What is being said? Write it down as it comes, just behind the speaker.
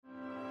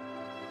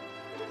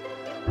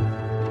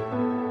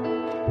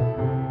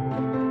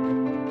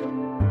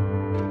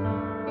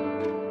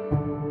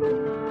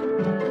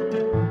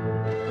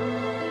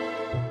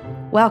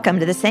Welcome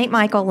to the St.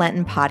 Michael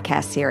Lenten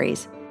podcast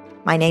series.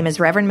 My name is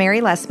Reverend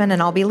Mary Lessman,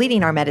 and I'll be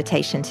leading our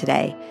meditation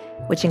today,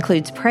 which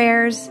includes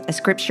prayers, a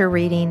scripture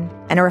reading,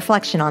 and a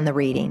reflection on the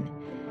reading.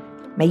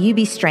 May you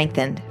be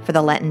strengthened for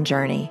the Lenten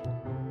journey.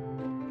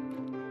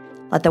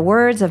 Let the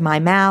words of my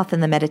mouth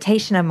and the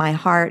meditation of my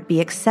heart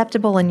be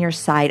acceptable in your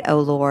sight, O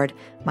Lord,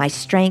 my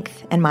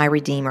strength and my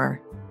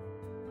Redeemer.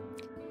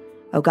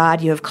 O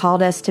God, you have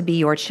called us to be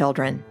your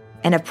children,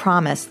 and have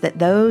promised that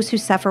those who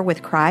suffer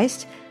with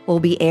Christ will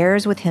be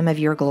heirs with him of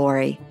your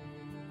glory.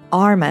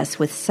 Arm us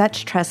with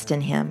such trust in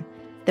him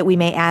that we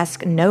may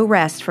ask no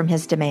rest from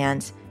his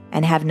demands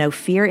and have no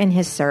fear in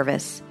his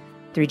service.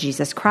 Through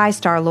Jesus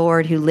Christ our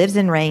Lord, who lives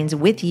and reigns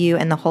with you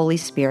and the Holy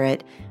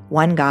Spirit,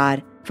 one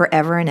God,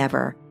 forever and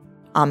ever.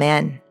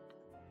 Amen.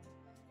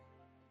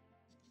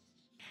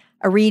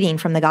 A reading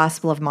from the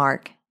Gospel of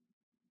Mark.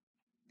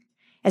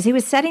 As he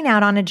was setting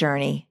out on a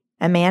journey,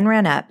 a man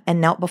ran up and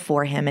knelt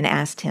before him and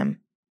asked him,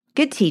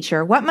 "Good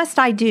teacher, what must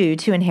I do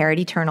to inherit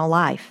eternal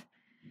life?"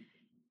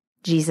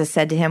 Jesus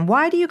said to him,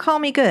 "Why do you call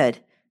me good?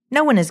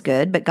 No one is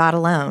good but God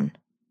alone.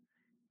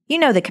 You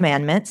know the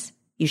commandments.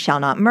 You shall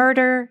not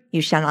murder.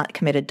 You shall not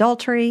commit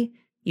adultery.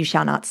 You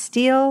shall not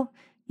steal.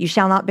 You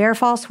shall not bear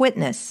false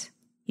witness.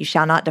 You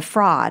shall not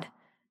defraud.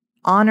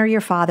 Honor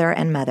your father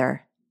and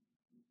mother."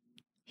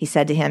 He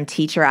said to him,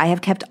 "Teacher, I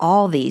have kept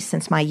all these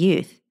since my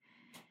youth."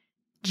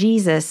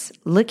 Jesus,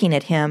 looking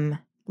at him,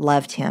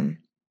 loved him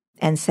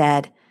and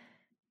said,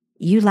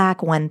 "You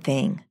lack one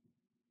thing.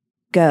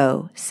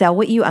 Go, sell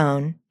what you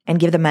own and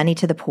give the money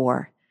to the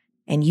poor,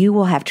 and you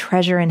will have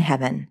treasure in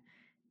heaven.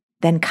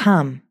 Then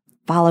come,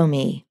 follow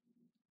me."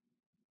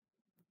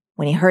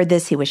 When he heard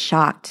this, he was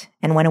shocked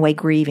and went away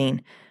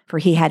grieving, for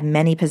he had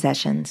many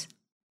possessions.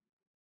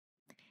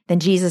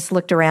 Then Jesus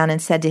looked around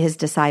and said to his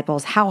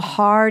disciples, "How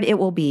hard it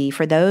will be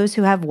for those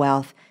who have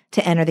wealth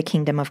to enter the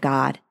kingdom of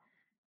God."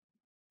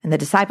 And the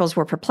disciples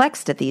were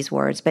perplexed at these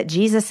words, but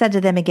Jesus said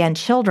to them again,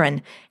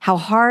 "Children, how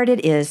hard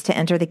it is to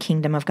enter the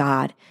kingdom of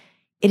God.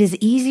 It is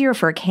easier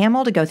for a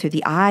camel to go through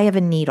the eye of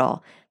a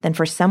needle than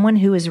for someone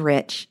who is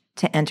rich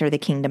to enter the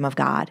kingdom of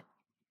God."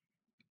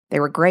 They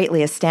were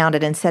greatly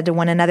astounded and said to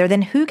one another,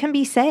 "Then who can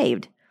be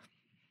saved?"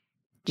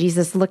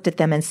 Jesus looked at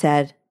them and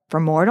said, "For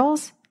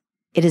mortals,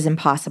 it is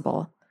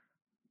impossible,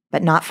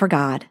 but not for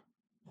God.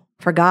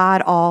 For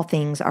God, all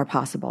things are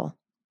possible."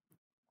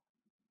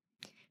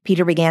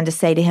 Peter began to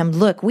say to him,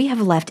 "Look, we have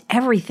left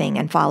everything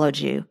and followed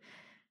you."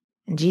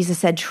 And Jesus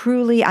said,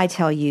 "Truly, I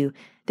tell you,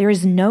 there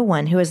is no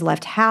one who has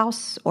left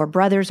house or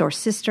brothers or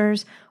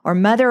sisters or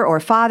mother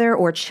or father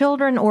or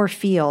children or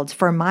fields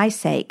for my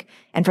sake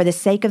and for the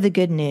sake of the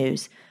good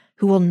news,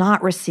 who will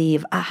not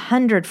receive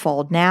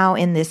 100-fold now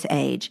in this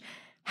age,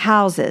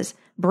 houses,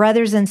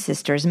 brothers and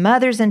sisters,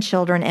 mothers and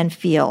children and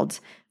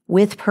fields,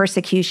 with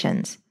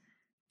persecutions,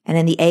 and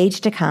in the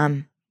age to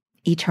come,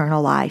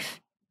 eternal life.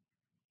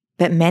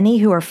 But many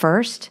who are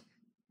first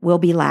will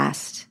be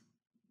last,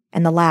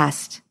 and the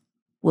last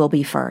will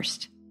be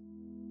first."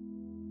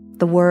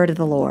 The word of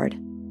the Lord.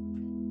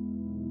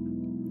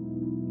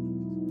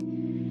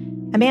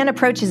 A man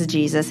approaches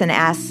Jesus and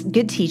asks,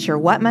 "Good teacher,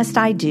 what must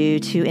I do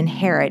to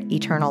inherit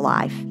eternal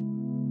life?"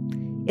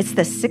 It's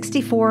the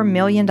 $64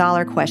 million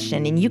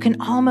question, and you can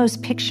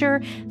almost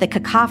picture the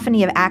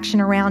cacophony of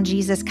action around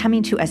Jesus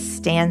coming to a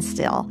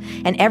standstill,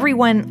 and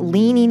everyone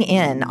leaning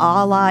in,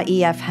 a la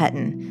E.F.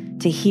 Hutton,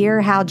 to hear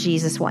how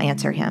Jesus will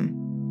answer him.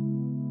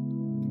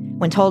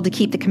 When told to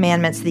keep the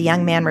commandments, the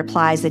young man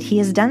replies that he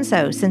has done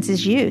so since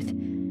his youth.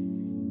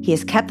 He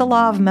has kept the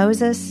law of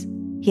Moses.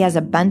 He has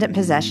abundant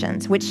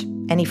possessions, which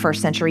any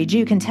first-century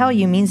Jew can tell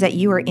you means that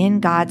you are in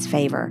God's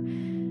favor.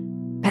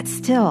 But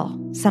still,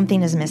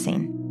 something is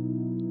missing.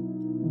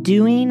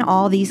 Doing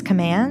all these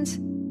commands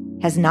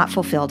has not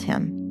fulfilled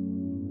him.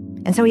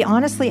 And so he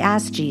honestly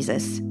asks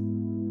Jesus,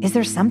 "Is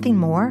there something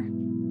more?"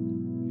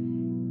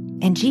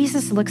 And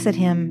Jesus looks at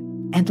him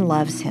and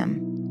loves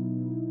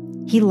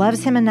him. He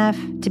loves him enough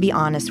to be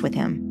honest with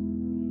him.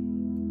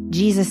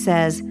 Jesus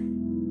says,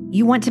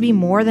 "You want to be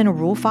more than a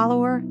rule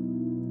follower?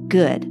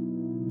 Good.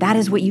 That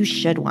is what you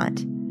should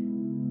want.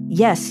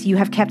 Yes, you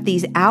have kept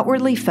these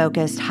outwardly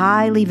focused,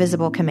 highly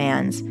visible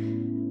commands,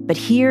 but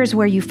here's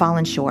where you've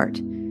fallen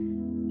short.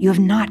 You have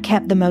not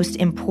kept the most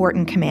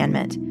important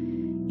commandment.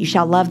 You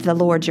shall love the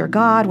Lord your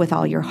God with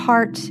all your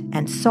heart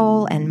and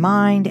soul and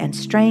mind and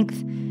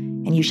strength,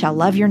 and you shall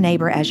love your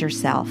neighbor as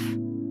yourself."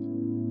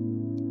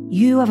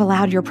 You have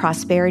allowed your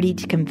prosperity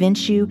to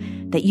convince you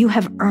that you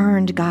have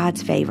earned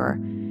God's favor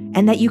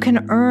and that you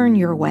can earn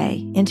your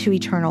way into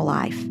eternal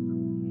life.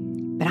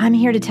 But I'm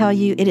here to tell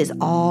you it is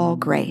all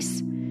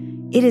grace.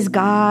 It is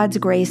God's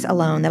grace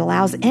alone that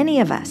allows any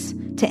of us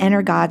to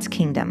enter God's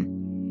kingdom.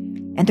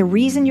 And the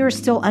reason you're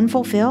still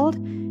unfulfilled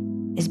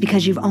is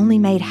because you've only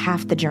made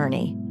half the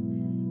journey.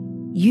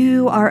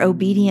 You are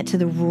obedient to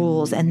the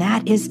rules, and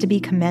that is to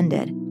be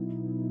commended.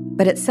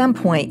 But at some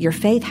point, your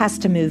faith has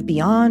to move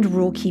beyond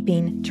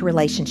rule-keeping to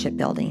relationship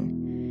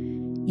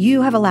building.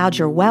 You have allowed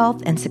your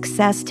wealth and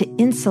success to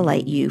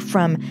insulate you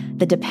from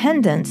the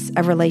dependence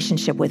of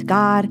relationship with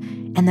God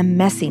and the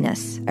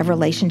messiness of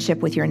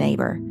relationship with your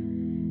neighbor.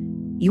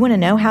 You want to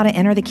know how to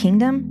enter the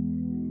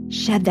kingdom?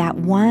 Shed that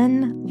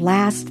one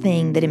last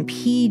thing that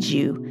impedes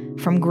you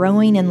from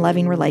growing in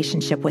loving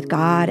relationship with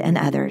God and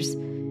others.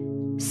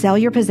 Sell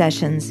your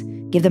possessions,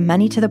 give the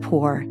money to the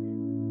poor,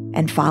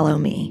 and follow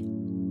me.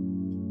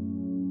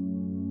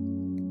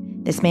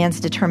 This man's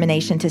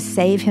determination to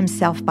save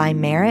himself by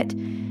merit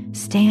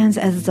stands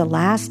as the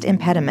last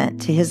impediment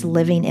to his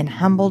living in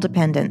humble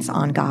dependence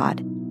on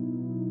God.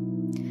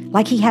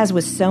 Like he has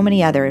with so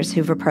many others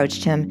who've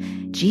approached him,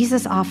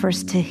 Jesus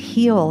offers to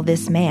heal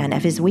this man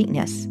of his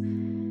weakness.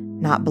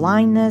 Not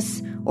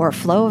blindness or a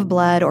flow of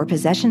blood or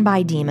possession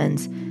by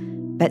demons,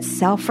 but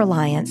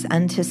self-reliance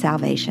unto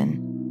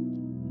salvation.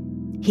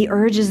 He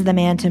urges the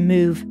man to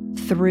move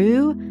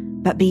through,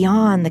 but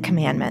beyond the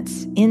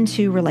commandments,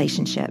 into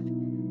relationship.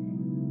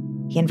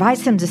 He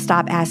invites him to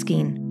stop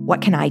asking,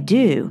 "What can I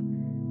do?"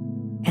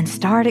 and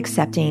start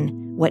accepting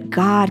what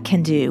God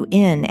can do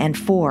in and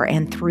for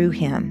and through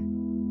him.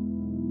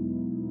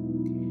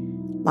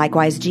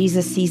 Likewise,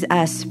 Jesus sees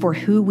us for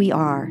who we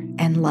are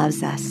and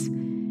loves us.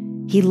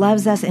 He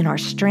loves us in our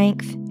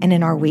strength and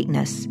in our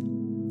weakness,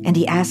 and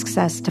he asks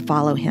us to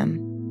follow him.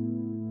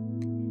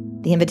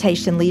 The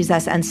invitation leaves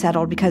us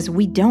unsettled because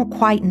we don't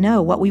quite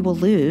know what we will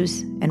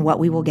lose and what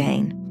we will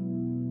gain.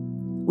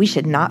 We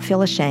should not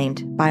feel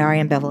ashamed by our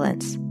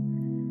ambivalence.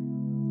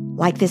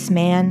 Like this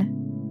man,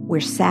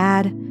 we're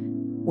sad,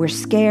 we're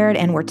scared,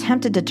 and we're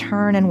tempted to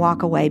turn and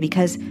walk away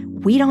because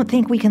we don't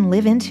think we can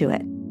live into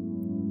it.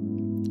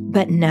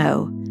 But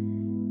know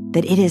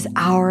that it is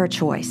our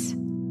choice.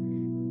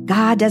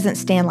 God doesn't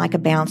stand like a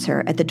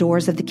bouncer at the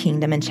doors of the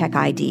kingdom and check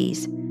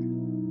IDs.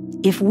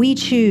 If we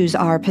choose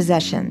our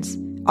possessions,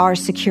 our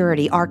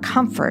security, our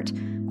comfort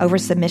over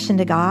submission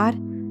to God,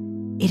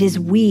 it is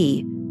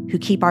we who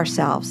keep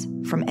ourselves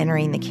from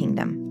entering the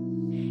kingdom.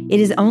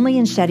 It is only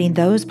in shedding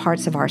those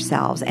parts of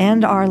ourselves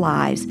and our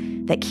lives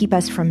that keep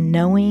us from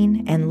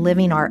knowing and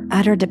living our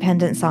utter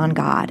dependence on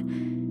God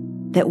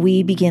that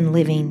we begin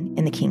living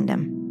in the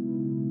kingdom.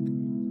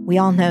 We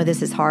all know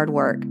this is hard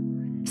work.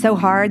 So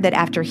hard that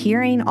after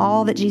hearing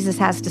all that Jesus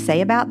has to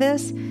say about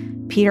this,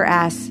 Peter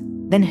asks,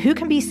 "Then who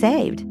can be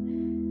saved?"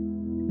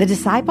 The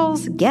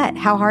disciples get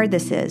how hard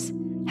this is,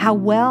 how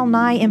well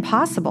nigh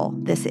impossible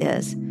this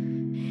is.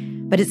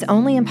 But it's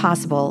only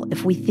impossible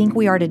if we think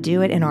we are to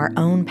do it in our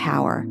own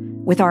power,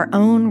 with our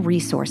own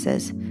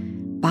resources,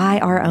 by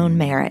our own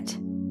merit.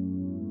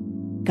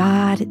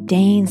 God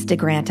deigns to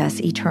grant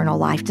us eternal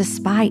life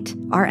despite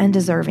our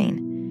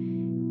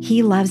undeserving.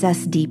 He loves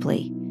us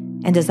deeply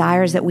and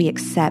desires that we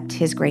accept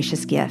his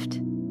gracious gift.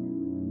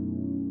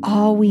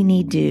 All we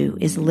need do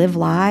is live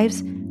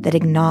lives that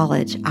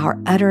acknowledge our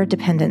utter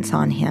dependence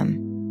on him.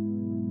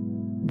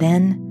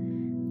 Then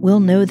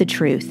we'll know the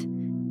truth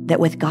that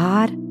with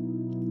God,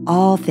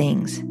 all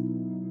things,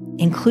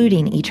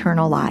 including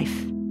eternal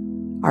life,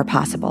 are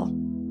possible.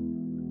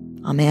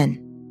 Amen.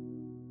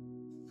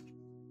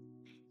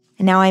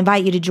 And now I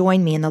invite you to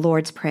join me in the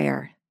Lord's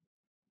Prayer.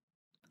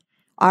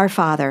 Our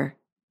Father,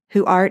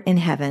 who art in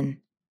heaven,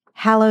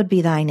 hallowed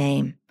be thy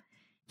name.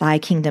 Thy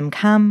kingdom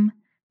come,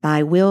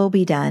 thy will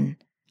be done,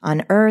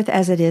 on earth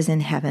as it is in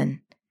heaven.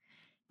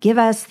 Give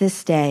us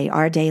this day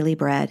our daily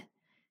bread,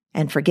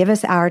 and forgive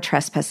us our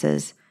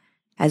trespasses,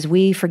 as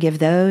we forgive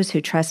those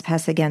who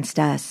trespass against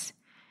us.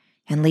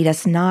 And lead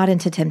us not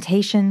into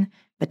temptation,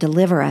 but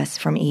deliver us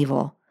from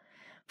evil.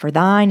 For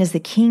thine is the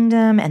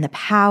kingdom and the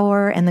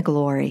power and the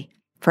glory,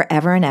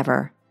 forever and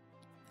ever.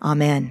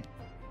 Amen.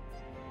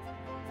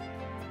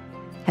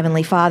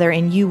 Heavenly Father,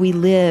 in you we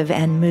live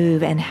and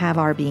move and have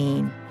our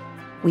being.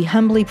 We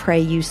humbly pray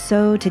you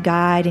so to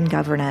guide and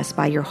govern us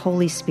by your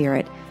Holy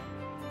Spirit,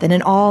 that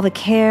in all the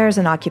cares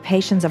and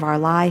occupations of our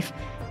life,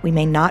 we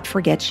may not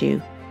forget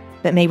you,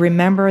 but may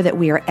remember that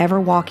we are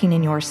ever walking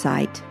in your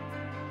sight.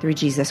 Through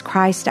Jesus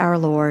Christ our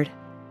Lord.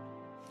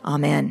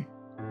 Amen.